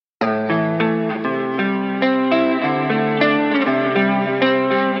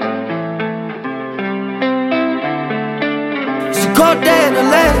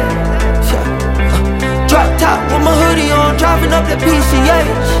driving up that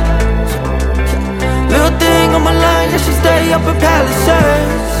PCH. Little thing on my line, yeah, she stay up in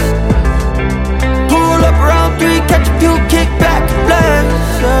Palisades. Pull up around 3, catch a few, kick back and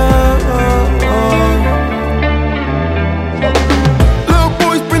blaze. Little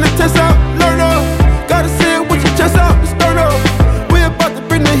boys bring the test out, learn up. Gotta say it with your chest out, let's turn up. We about to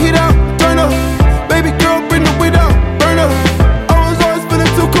bring the heat out, turn up. Baby girl, bring the weed out, burn up. I was always feeling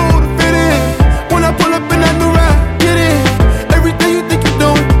too cool to fit in. When I pull up in that new ride, get in. Everything you think you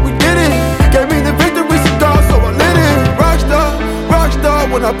doing, we did it. Gave me the victory cigar, so I lit it. Rockstar, rockstar.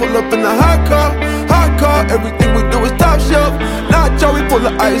 When I pull up in the hot car, everything we do is top shelf. Not y'all, we pull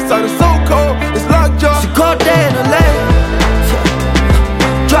the ice out, it's so cold, it's lockjaw. She called day in LA.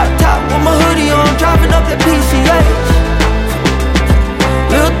 Drop top with my hoodie on, driving up that PCH.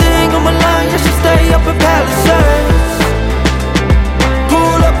 Little thing on my line, yeah, she stay up in Palisades.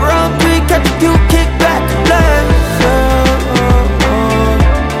 Pull up around 3, catch a few, kick back and blaze.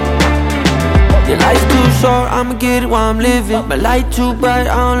 Your life's too short, I'ma get it while I'm living. My light too bright,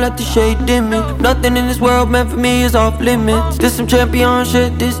 I don't let the shade dim me. Nothing in this world meant for me is off limits. This some champion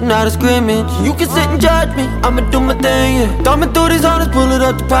shit, this not a scrimmage. You can sit and judge me, I'ma do my thing, yeah. Thumbing through these honors, pull it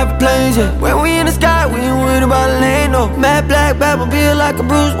up to private planes, yeah. When we in the sky, we ain't worried about a lane, no. Mad black Batmobile like a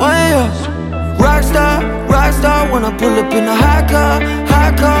Bruce Wayne, yeah. Rockstar, rockstar. When I pull up in a high car,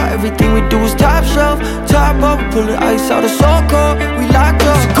 everything we do is top shelf. Top up, we pull the ice out of so cold, we locked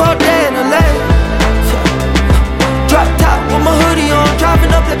up.